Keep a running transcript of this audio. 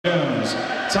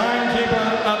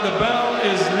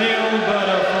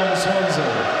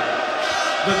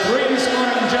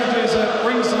at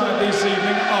ringside this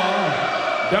evening are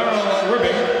Darryl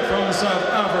Ribbing from South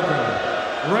Africa,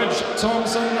 Reg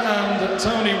Thompson and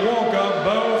Tony Walker,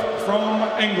 both from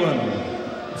England.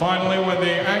 Finally, when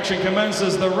the action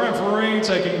commences, the referee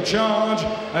taking charge,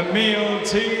 Emil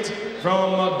Teat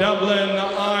from Dublin,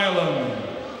 Ireland.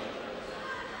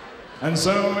 And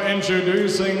so,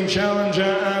 introducing challenger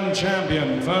and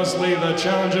champion. Firstly, the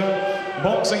challenger,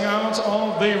 boxing out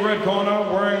of the red corner,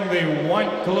 wearing the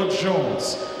white-coloured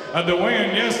shorts. At the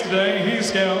weigh-in yesterday, he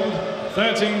scaled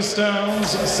 13 stones,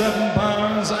 7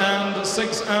 pounds and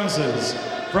 6 ounces.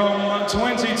 From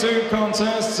 22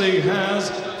 contests, he has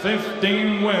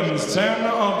 15 wins. 10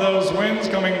 of those wins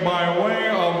coming by way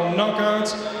of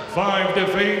knockouts, 5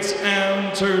 defeats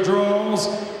and 2 draws.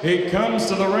 He comes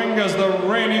to the ring as the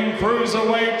reigning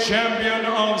cruiserweight champion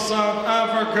of South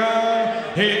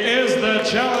Africa. He is the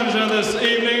challenger this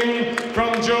evening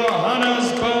from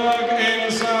Johannesburg in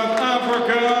South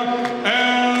Africa,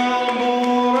 Earl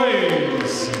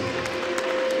Morais.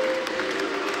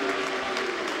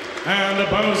 And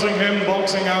opposing him,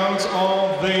 boxing out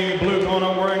of the blue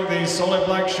corner, wearing the solid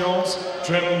black shorts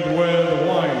trimmed with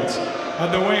white.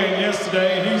 At the weigh-in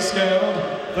yesterday, he scaled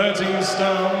 13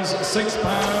 stones, 6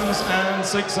 pounds and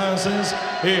 6 ounces.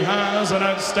 He has an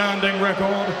outstanding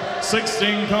record,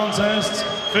 16 contests,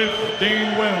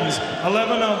 15 wins.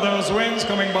 11 of those wins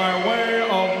coming by way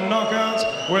of knockout,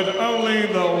 with only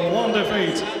the 1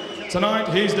 defeat. Tonight,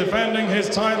 he's defending his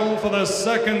title for the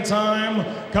 2nd time,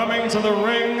 coming to the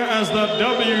ring as the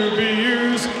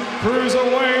WBU's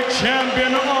Cruiserweight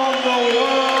Champion of the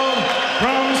World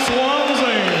from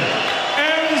Swansea,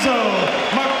 Enzo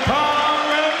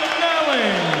Maccarinelli.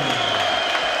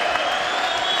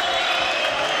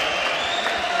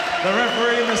 The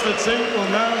referee, Mr. Teat, will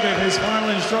now give his final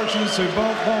instructions to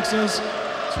both boxers.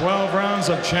 12 rounds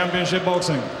of championship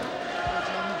boxing.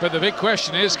 But the big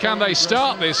question is, can they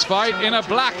start this fight in a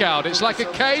blackout? It's like a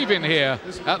cave in here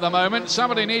at the moment.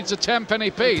 Somebody needs a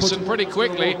 10-penny piece, and pretty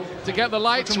quickly, to get the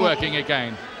lights working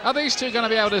again. Are these two going to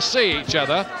be able to see each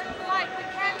other?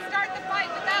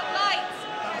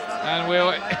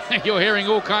 And you're hearing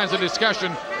all kinds of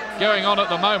discussion going on at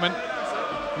the moment.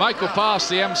 Michael Pass,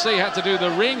 the MC, had to do the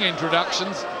ring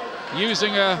introductions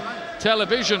using a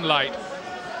television light.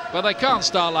 But they can't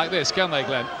start like this, can they,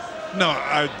 Glenn? No,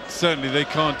 certainly they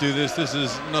can't do this. This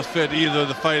is not fair to either of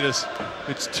the fighters.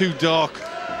 It's too dark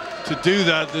to do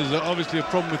that. There's obviously a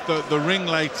problem with the ring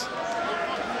lights.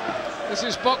 This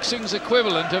is boxing's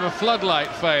equivalent of a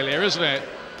floodlight failure, isn't it?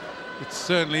 It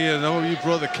certainly is. Oh, you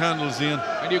brought the candles in.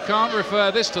 And you can't refer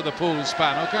this to the pools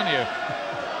panel, can you?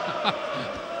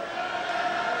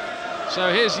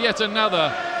 So here's yet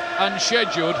another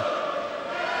unscheduled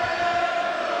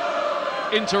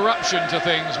interruption to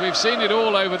things. We've seen it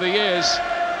all over the years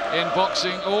in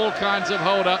boxing, all kinds of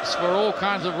hold-ups for all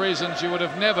kinds of reasons you would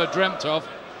have never dreamt of.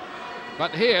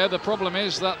 But here the problem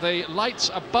is that the lights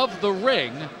above the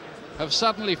ring have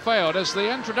suddenly failed. As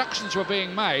the introductions were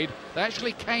being made, they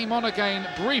actually came on again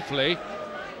briefly,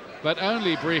 but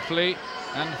only briefly,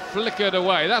 and flickered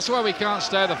away. That's why we can't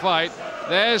stay the fight.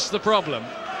 There's the problem.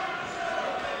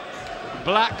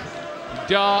 Black,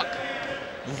 dark,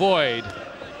 void.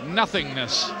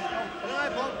 Nothingness.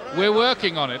 We're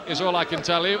working on it, is all I can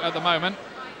tell you at the moment.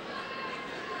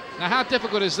 Now, how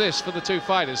difficult is this for the two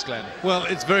fighters, Glenn? Well,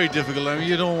 it's very difficult. I mean,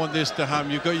 you don't want this to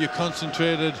happen. You're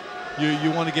concentrated.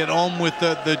 You want to get on with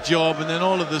the job, and then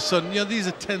all of a sudden, these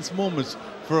are tense moments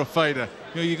for a fighter.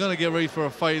 You're going to get ready for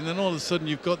a fight, and then all of a sudden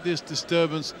you've got this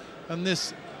disturbance, and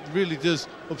this really does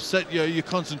upset your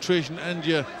concentration and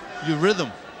your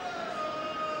rhythm.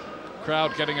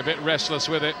 Crowd getting a bit restless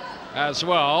with it as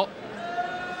well.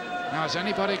 Now, has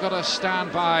anybody got a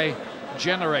standby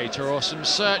generator or some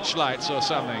searchlights or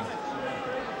something?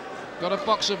 Got a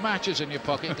box of matches in your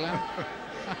pocket, Glenn?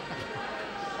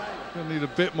 You'll need a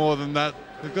bit more than that.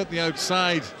 They've got the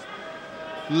outside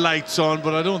lights on,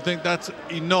 but I don't think that's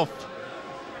enough.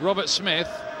 Robert Smith,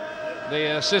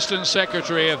 the Assistant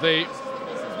Secretary of the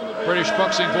British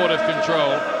Boxing Board of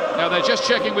Control. Now, they're just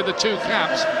checking with the two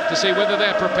camps to see whether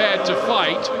they're prepared to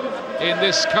fight in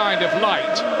this kind of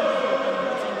light.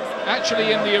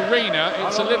 Actually, in the arena,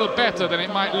 it's a little better than it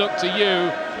might look to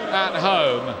you at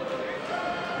home.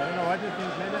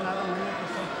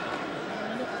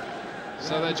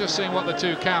 So they're just seeing what the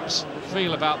two camps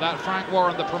feel about that. Frank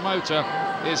Warren, the promoter,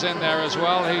 is in there as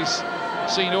well. He's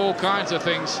seen all kinds of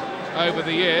things over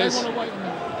the years.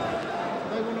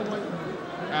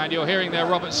 And you're hearing there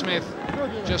Robert Smith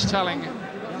just telling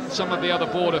some of the other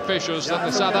board officials that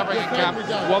the South African camp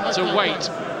want to wait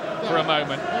for a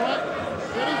moment.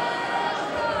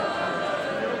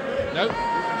 No,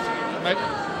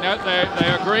 No, they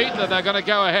agreed that they're going to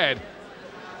go ahead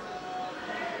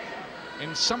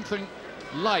in something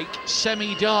like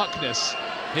semi-darkness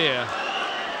here.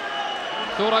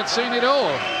 Thought I'd seen it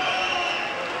all.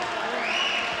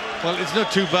 Well, it's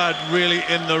not too bad really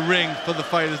in the ring for the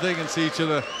fighters. They can see each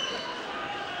other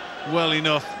well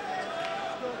enough.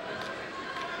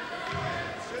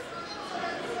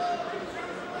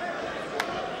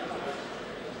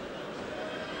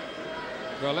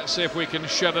 Well, let's see if we can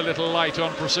shed a little light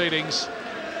on proceedings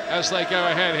as they go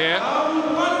ahead here.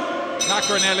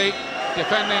 Maccarinelli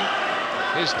defending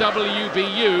his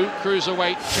WBU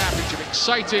Cruiserweight Championship.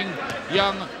 Exciting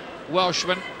young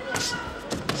Welshman.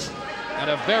 And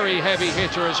a very heavy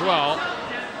hitter as well.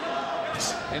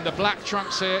 In the black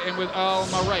trunks here, in with Earl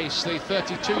Morais, the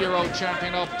 32-year-old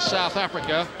champion of South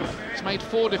Africa. He's made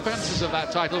 4 defences of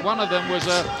that title. One of them was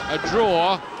a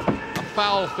draw, a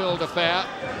foul-filled affair.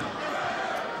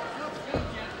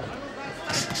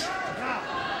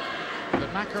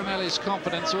 But Maccarinelli's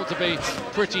confidence ought to be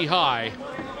pretty high.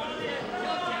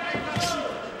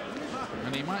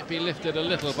 And he might be lifted a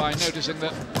little by noticing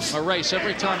that Morais,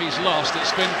 every time he's lost,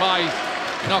 it's been by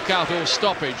knockout or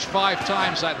stoppage. 5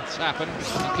 times that's happened,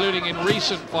 including in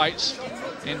recent fights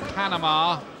in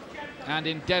Panama and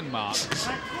in Denmark.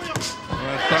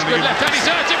 That's good left hand, he's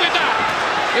hurt him with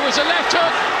that! It was a left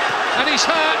hook, and he's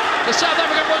hurt. The South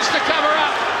African wants to cover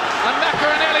up, and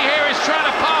Maccarinelli here is trying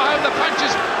to power home the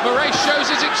punches. Morais shows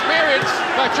his experience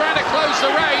by trying to close the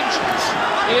range.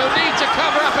 He'll need to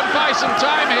cover up and buy some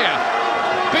time here.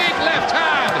 Big left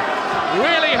hand,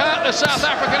 really hurt the South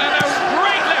African, and a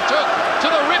great left hook to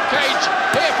the ribcage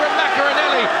here from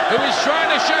Maccarinelli, who is trying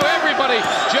to show everybody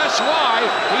just why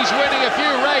he's winning a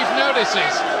few rave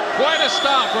notices. Quite a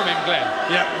start from him, Glenn.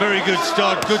 Yeah, very good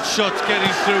start. Good shots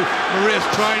getting through. Morais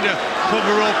trying to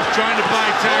cover up, trying to buy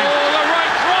time. Oh, the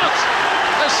right cross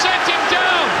has sent him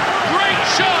down. Great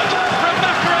shot from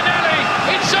Maccarinelli.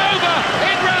 It's over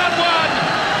in round 1.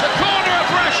 The corner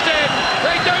have rushed in.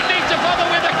 They don't need to bother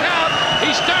with the count.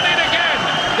 He's done it again.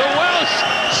 The Welsh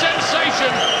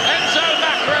sensation, Enzo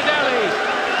Maccarinelli,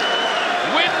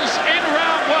 wins in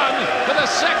round 1 for the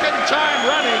 2nd time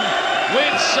running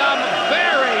with some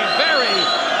very, very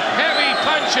heavy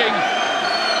punching.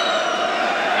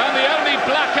 And the only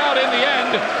blackout in the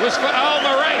end was for Earl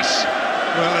Morais.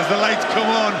 Well, as the lights come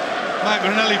on,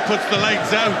 Maccarinelli puts the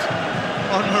lights out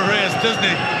on Morais, doesn't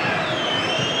he?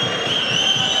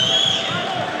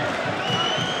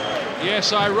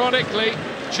 Yes, ironically,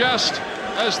 just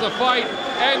as the fight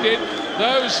ended,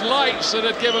 those lights that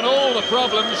had given all the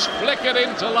problems flickered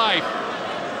into life.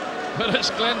 But as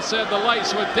Glenn said, the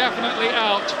lights were definitely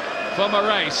out for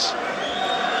Morais,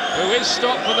 who is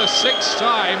stopped for the 6th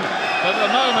time. At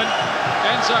the moment,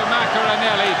 Enzo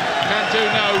Maccarinelli can do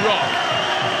no wrong.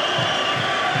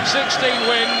 16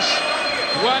 wins,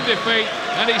 1 defeat,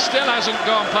 and he still hasn't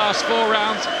gone past 4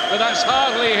 rounds, but that's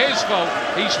hardly his fault.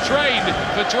 He's trained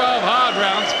for 12 hard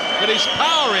rounds, but his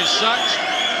power is such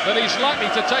that he's likely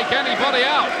to take anybody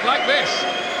out like this.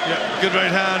 Yeah, good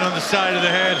right hand on the side of the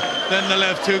head, then the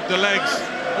left hook, the legs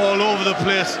all over the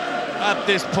place at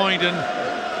this point, and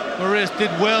Morais did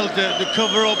well to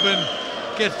cover up and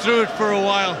get through it for a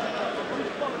while.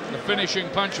 The finishing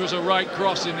punch was a right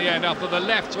cross in the end after the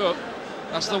left hook.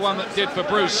 That's the one that did for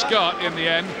Bruce Scott in the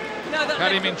end.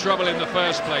 Had him in trouble in the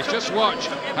first place. Just watch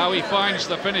how he finds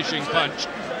the finishing punch.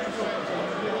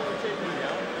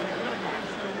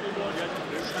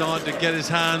 Starting to get his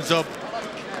hands up,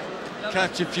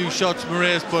 catch a few shots,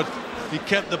 Morais, but he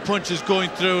kept the punches going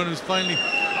through, and it was finally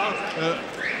a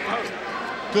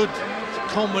good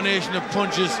combination of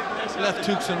punches, left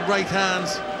hooks and right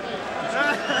hands.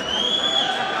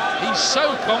 He's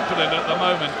so confident at the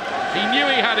moment. He knew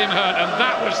he had him hurt, and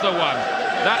that was the one.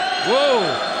 That, whoa,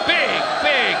 big,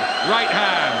 big right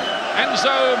hand.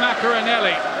 Enzo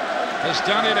Maccarinelli has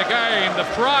done it again, the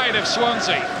pride of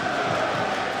Swansea.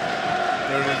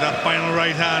 There it is, that final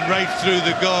right hand right through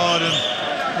the guard,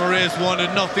 and Morais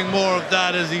wanted nothing more of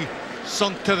that as he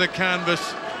sunk to the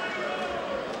canvas.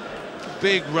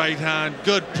 Big right hand,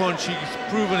 good punch. He's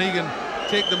proven he can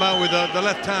take them out with the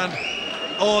left hand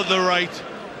or the right.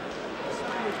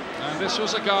 And this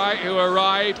was a guy who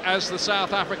arrived as the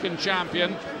South African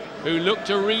champion, who looked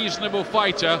a reasonable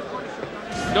fighter,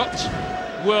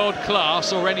 not world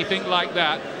class or anything like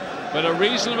that, but a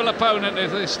reasonable opponent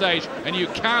at this stage, and you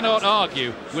cannot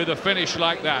argue with a finish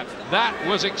like that. That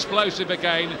was explosive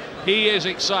again. He is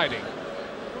exciting.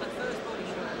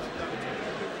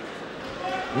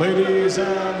 Ladies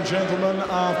and gentlemen,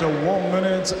 after 1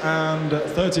 minute and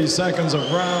 30 seconds of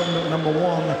round number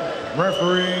 1,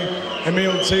 referee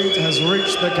Emil Teat has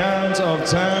reached the count of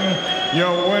 10.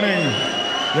 You're winning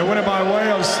Your winner by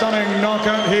way of stunning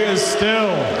knockout, he is still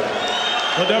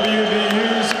the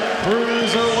WBU's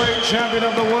Cruiserweight Champion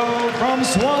of the World from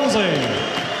Swansea,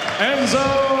 Enzo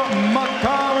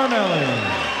Maccarinelli.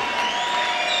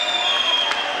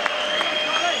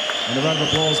 And a round of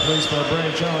applause, please, for a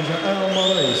brave challenger, Earl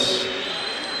Morais.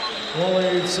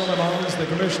 Waleed Suleimans, the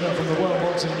commissioner from the World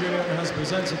Boxing Union, has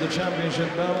presented the championship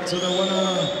belt to the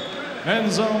winner,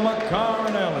 Enzo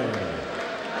Maccarinelli.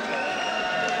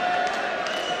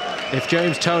 If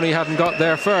James Toney hadn't got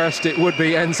there first, it would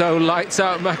be Enzo lights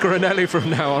out Maccarinelli from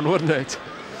now on, wouldn't it?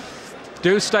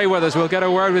 Do stay with us. We'll get a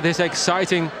word with this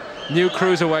exciting new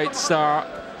cruiserweight star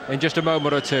in just a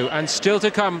moment or two. And still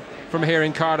to come from here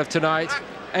in Cardiff tonight,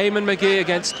 Eamon McGee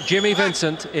against Jimmy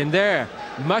Vincent in their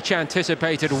much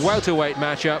anticipated welterweight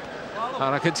matchup.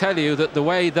 And I can tell you that the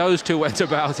way those two went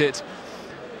about it,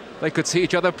 they could see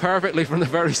each other perfectly from the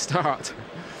very start.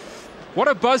 What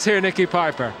a buzz here, Nicky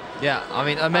Piper. Yeah, I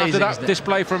mean, amazing. After that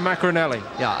display from Maccarinelli.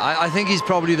 Yeah, I think he's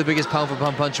probably the biggest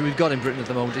pound-for-pound puncher we've got in Britain at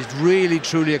the moment. It's really,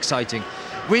 truly exciting.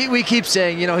 We keep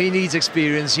saying, you know, he needs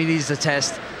experience, he needs the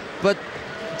test. But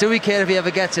do we care if he ever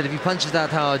gets it? If he punches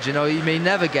that hard, you know, he may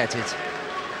never get it.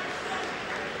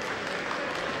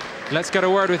 Let's get a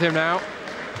word with him now.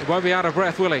 He won't be out of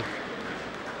breath, will he?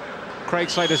 Craig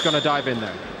Slater's going to dive in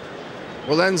there.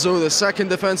 Well, Enzo, the second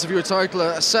defence of your title,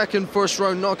 a second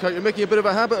first-round knockout. You're making a bit of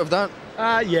a habit of that.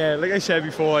 Yeah, like I said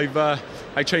before,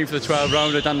 I trained for the 12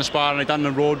 round, I've done the sparring, I've done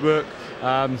the road work.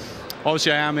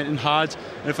 Obviously I am hitting hard,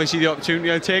 and if I see the opportunity,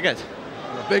 I'll take it.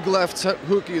 A big left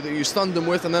hook that you stunned him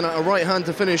with, and then a right hand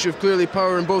to finish. You've clearly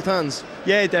power in both hands.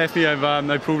 Yeah, definitely.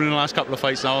 I've proven in the last couple of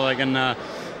fights now I can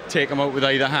take him out with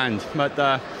either hand. But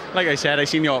like I said, I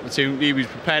seen the opportunity. He was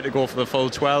prepared to go for the full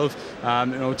 12.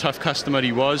 You know, tough customer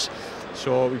he was.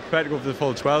 So we prepared to go for the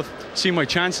full 12. Seen my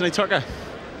chance and I took it.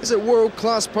 Is it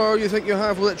world-class power you think you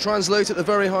have? Will it translate at the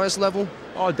very highest level?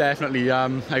 Oh, definitely.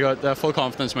 I got full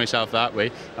confidence in myself that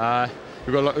way.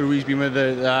 We've got Ruiz been with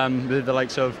the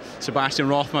likes of Sebastian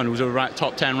Rothman, who's a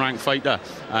top 10 ranked fighter,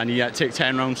 and he had to take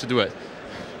 10 rounds to do it.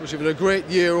 Well, you've had a great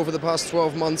year over the past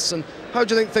 12 months, and how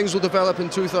do you think things will develop in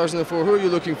 2004? Who are you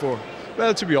looking for?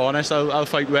 Well, to be honest, I'll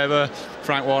fight whoever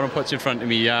Frank Warren puts in front of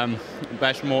me.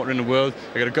 Best promoter in the world.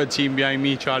 I got a good team behind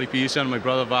me, Charlie Pearson, my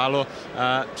brother Valo.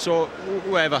 So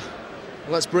whoever.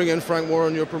 Let's bring in Frank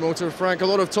Warren, your promoter. Frank, a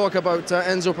lot of talk about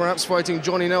Enzo perhaps fighting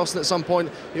Johnny Nelson at some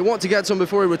point. You want to get to him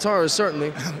before he retires,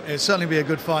 certainly. It'll certainly be a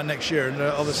good fight next year, and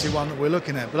obviously one that we're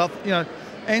looking at. But you know,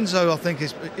 Enzo, I think,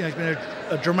 he's been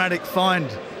a dramatic find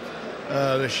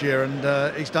this year,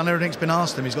 and he's done everything that's been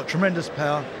asked of him. He's got tremendous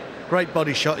power. Great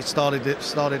body shot. He started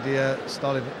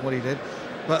what he did,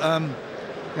 but you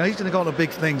know, he's going to go on to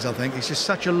big things. I think he's just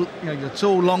such a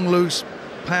tall, long, loose,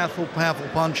 powerful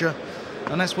puncher,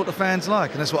 and that's what the fans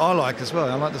like, and that's what I like as well.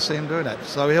 I like to see him do that.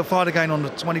 So he'll fight again on the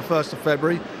 21st of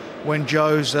February, when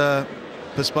Joe's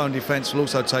postponed defence will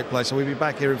also take place. So we'll be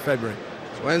back here in February.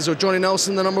 So Enzo, Johnny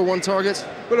Nelson, the #1 target.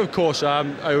 Well, of course, I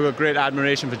have a great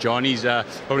admiration for Johnny. He's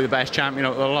probably the best champion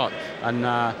out of the lot, and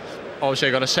obviously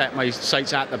I've got to set my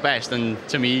sights at the best, and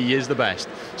to me he is the best.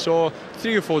 So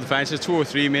 3 or 4 defences, 2 or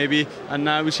 3 maybe, and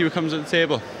we'll see what comes at the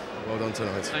table. Well done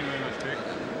tonight. Thank you very much, Craig.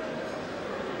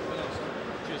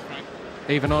 Cheers, Frank.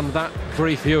 Even on that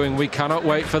brief viewing, we cannot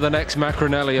wait for the next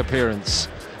Maccarinelli appearance.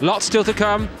 Lots still to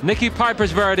come. Nicky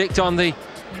Piper's verdict on the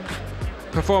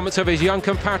performance of his young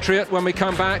compatriot when we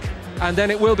come back, and then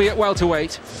it will be at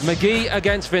welterweight, McGee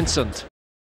against Vincent.